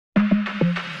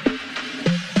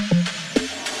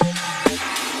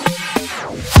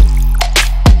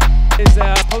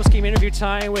Postgame interview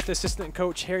time with assistant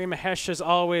coach Harry Mahesh as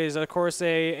always. Of course,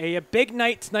 a big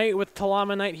night tonight with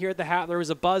Talama night here at the Hat. There was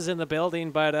a buzz in the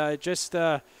building, but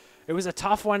it was a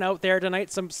tough one out there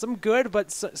tonight. Some good,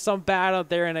 but some bad out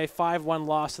there in a 5-1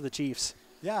 loss to the Chiefs.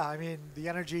 Yeah, I mean, the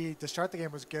energy to start the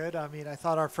game was good. I mean, I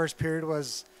thought our first period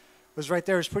was right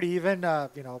there. It was pretty even,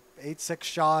 8-6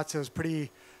 shots. It was pretty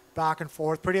back and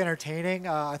forth, pretty entertaining.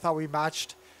 I thought we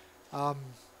matched, kind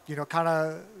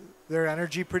of their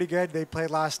energy pretty good. They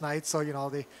played last night, so,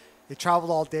 they traveled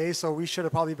all day, so we should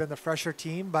have probably been the fresher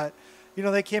team. But,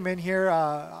 they came in here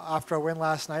after a win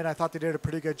last night. I thought they did a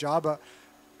pretty good job. But,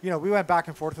 we went back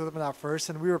and forth with them in that first,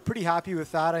 and we were pretty happy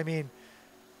with that. I mean,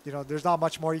 there's not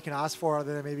much more you can ask for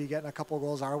other than maybe getting a couple of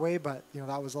goals our way. But,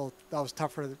 that was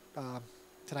tougher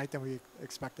tonight than we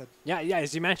expected. Yeah,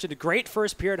 as you mentioned, a great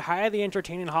first period, highly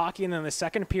entertaining hockey, and then the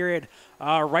second period,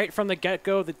 right from the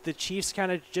get-go, the Chiefs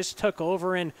kind of just took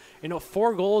over, and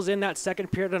 4 goals in that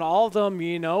second period, and all of them,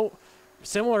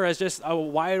 similar as just a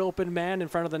wide-open man in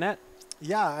front of the net.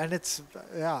 Yeah, and it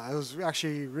was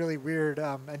actually really weird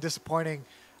and disappointing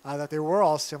that they were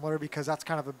all similar, because that's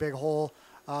kind of a big hole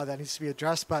that needs to be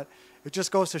addressed. But it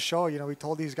just goes to show, we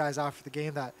told these guys after the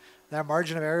game that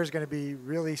margin of error is going to be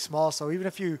really small. So even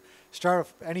if you start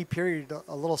any period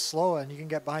a little slow, and you can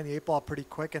get behind the 8 ball pretty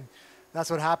quick, and that's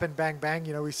what happened. Bang, bang.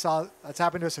 We saw that's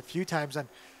happened to us a few times, and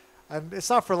it's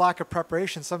not for lack of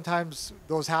preparation. Sometimes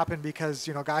those happen because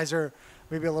guys are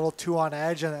maybe a little too on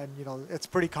edge, and it's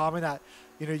pretty common that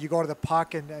you go to the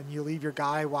puck and you leave your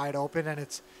guy wide open, and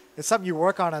it's something you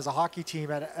work on as a hockey team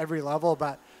at every level.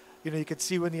 But you could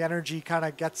see when the energy kind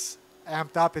of gets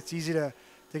amped up, it's easy to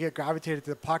get gravitated to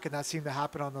the puck, and that seemed to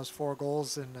happen on those 4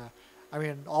 goals. And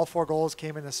all 4 goals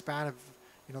came in the span of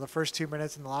the first 2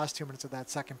 minutes and the last 2 minutes of that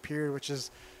second period, which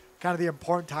is kind of the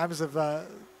important times of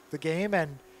the game.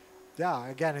 And yeah,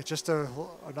 again, it's just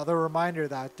another reminder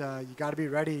that you got to be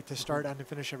ready to start and to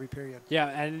finish every period. Yeah,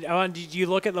 and did you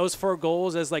look at those 4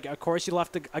 goals as, like, of course you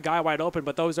left a guy wide open,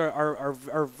 but those are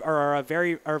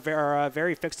very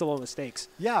fixable mistakes.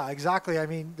 Yeah, exactly. I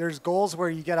mean, there's goals where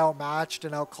you get outmatched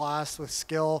and outclassed with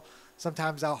skill,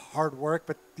 sometimes out hard work,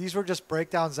 but these were just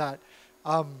breakdowns that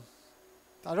I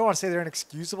don't want to say they're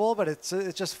inexcusable, but it's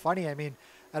just funny. I mean,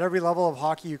 at every level of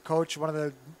hockey you coach, one of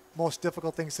the most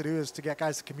difficult things to do is to get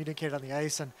guys to communicate on the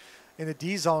ice. And in the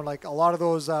D zone, like, a lot of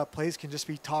those plays can just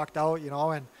be talked out,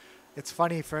 and it's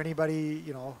funny for anybody,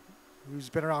 who's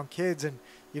been around kids, and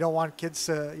you don't want kids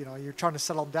to, you're trying to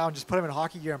settle them down, just put them in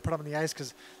hockey gear and put them on the ice,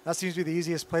 because that seems to be the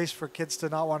easiest place for kids to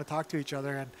not want to talk to each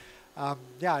other. And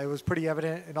it was pretty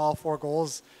evident in all 4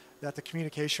 goals that the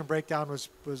communication breakdown was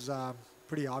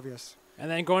pretty obvious. And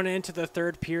then going into the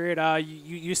third period,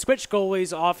 you switched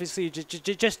goalies, obviously,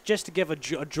 just to give a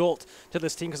jolt to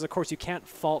this team, because, of course, you can't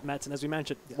fault Mets. And as we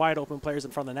mentioned, wide open players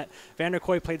in front of the net. Van der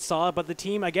Kooi played solid, but the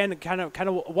team, again, kind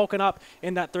of woken up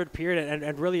in that third period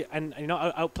and really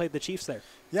outplayed the Chiefs there.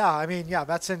 Yeah, I mean,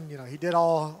 Metson, he did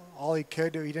all he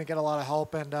could do. He didn't get a lot of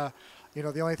help, and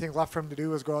the only thing left for him to do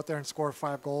was go out there and score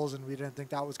 5 goals, and we didn't think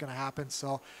that was going to happen.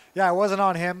 So, yeah, it wasn't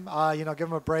on him. Give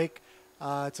him a break.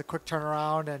 It's a quick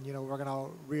turnaround, and we're gonna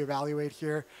reevaluate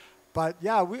here. But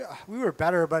yeah, we were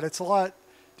better, but it's a lot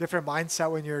different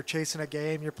mindset when you're chasing a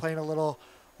game. You're playing a little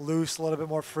loose, a little bit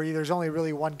more free. There's only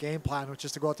really one game plan, which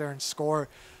is to go out there and score.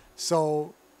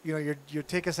 So you're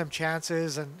taking some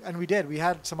chances, and we did. We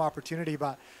had some opportunity,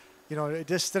 but it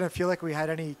just didn't feel like we had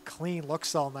any clean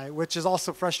looks all night, which is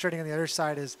also frustrating. On the other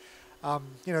side is,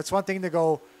 it's one thing to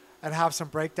go and have some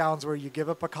breakdowns where you give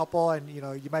up a couple, and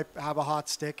you might have a hot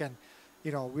stick, and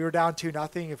we were down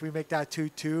 2-0. If we make that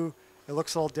 2-2, it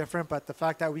looks a little different. But the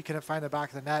fact that we couldn't find the back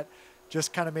of the net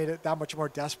just kind of made it that much more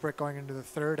desperate going into the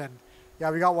third. And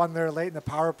yeah, we got one there late in the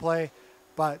power play.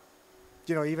 But,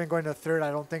 even going to the third,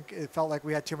 I don't think it felt like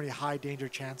we had too many high danger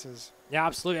chances. Yeah,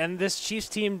 absolutely. And this Chiefs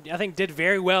team, I think, did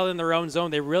very well in their own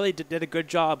zone. They really did a good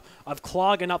job of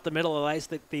clogging up the middle of the ice.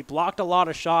 They blocked a lot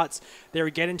of shots. They were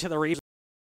getting to the reason.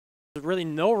 There's really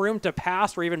no room to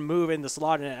pass or even move in the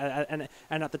slot and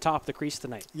at the top of the crease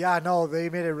tonight. Yeah, no, they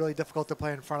made it really difficult to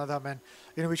play in front of them.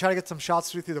 And, we try to get some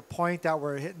shots through the point that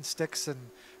were hitting sticks and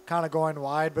kind of going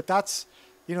wide. But that's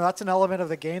an element of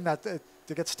the game that it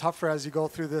gets tougher as you go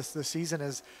through this season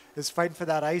is fighting for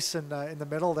that ice in the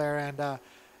middle there. And,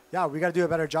 we got to do a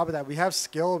better job of that. We have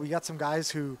skill. We got some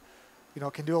guys who,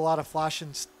 can do a lot of flash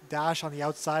and dash on the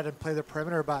outside and play the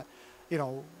perimeter. But,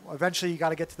 eventually you got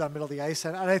to get to the middle of the ice.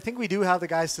 And I think we do have the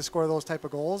guys to score those type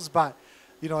of goals, but,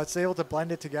 it's able to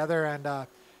blend it together. And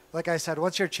like I said,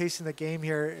 once you're chasing the game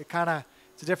here,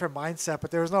 it's a different mindset,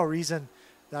 but there was no reason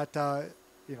that,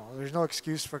 there's no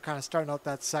excuse for kind of starting out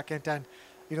that second. And,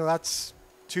 that's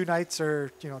 2 nights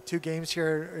or 2 games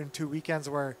here in 2 weekends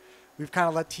where we've kind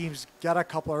of let teams get a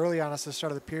couple early on us at the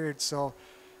start of the period. So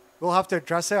we'll have to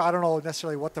address it. I don't know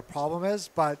necessarily what the problem is,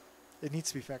 but it needs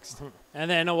to be fixed. Mm-hmm. And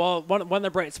then, well, one of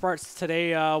the bright spots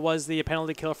today was the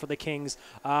penalty kill for the Kings.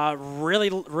 Really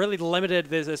limited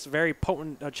this very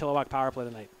potent Chilliwack power play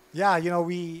tonight. Yeah,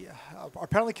 our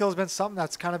penalty kill has been something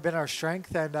that's kind of been our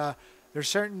strength, and there's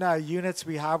certain units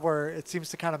we have where it seems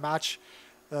to kind of match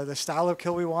the style of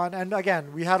kill we want. And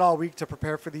again, we had all week to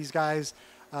prepare for these guys.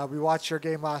 We watched your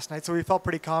game last night, so we felt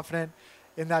pretty confident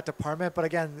in that department. But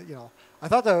again, I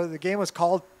thought the game was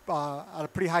called at a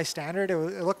pretty high standard.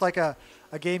 It looked like a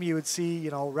game you would see,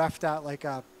 reffed at like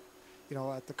at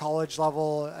the college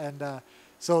level. And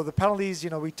so the penalties,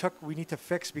 we need to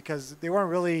fix because they weren't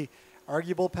really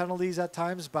arguable penalties at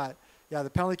times. But yeah, the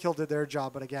penalty kill did their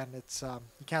job. But again, it's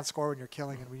you can't score when you're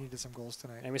killing, and we needed some goals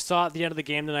tonight. And we saw at the end of the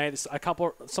game tonight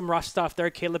some rough stuff there.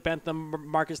 Caleb Bentham,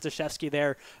 Marcus Deshevsky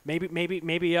there.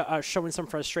 Maybe showing some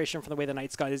frustration from the way the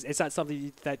Knights got. Is that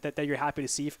something that you're happy to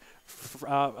see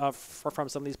from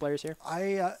some of these players here?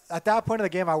 At that point of the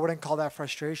game, I wouldn't call that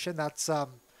frustration.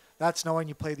 That's knowing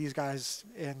you play these guys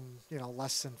in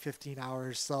less than 15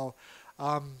 hours. So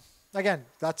again,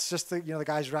 that's just the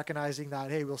guys recognizing that,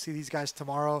 hey, we'll see these guys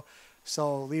tomorrow.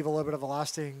 So leave a little bit of a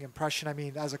lasting impression. I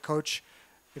mean, as a coach,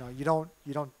 you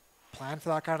don't plan for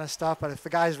that kind of stuff. But if the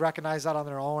guys recognize that on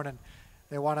their own and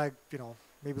they want to,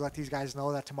 maybe let these guys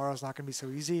know that tomorrow's not going to be so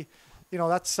easy,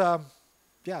 that's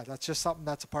just something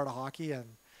that's a part of hockey. And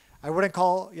I wouldn't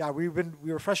call, we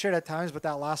were frustrated at times, but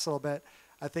that last little bit,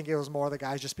 I think it was more the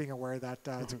guys just being aware that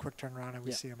it's a quick turnaround and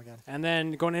we see them again. And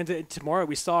then going into tomorrow,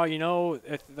 we saw,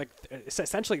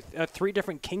 essentially 3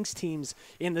 different Kings teams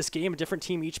in this game, a different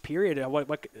team each period.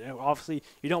 Obviously,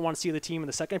 you don't want to see the team in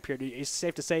the second period. It's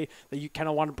safe to say that you kind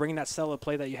of want to bring that style of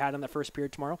play that you had in the first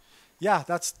period tomorrow? Yeah,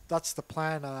 that's the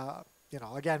plan.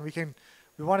 Again,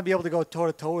 we want to be able to go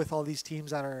toe-to-toe with all these teams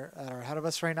that are ahead of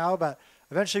us right now, but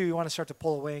eventually we want to start to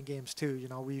pull away in games too.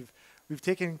 We've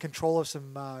taken control of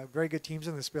some very good teams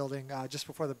in this building just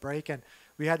before the break, and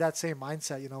we had that same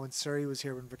mindset, when Surrey was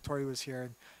here, when Victoria was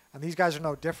here, and these guys are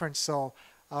no different. So,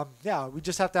 we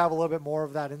just have to have a little bit more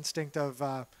of that instinct of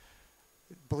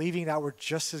believing that we're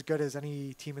just as good as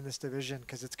any team in this division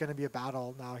because it's going to be a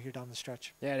battle now here down the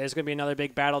stretch. Yeah, it is going to be another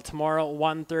big battle tomorrow,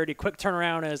 1:30. Quick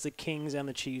turnaround as the Kings and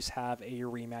the Chiefs have a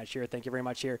rematch here. Thank you very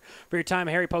much here for your time,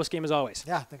 Harry. Postgame as always.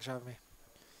 Yeah, thanks for having me.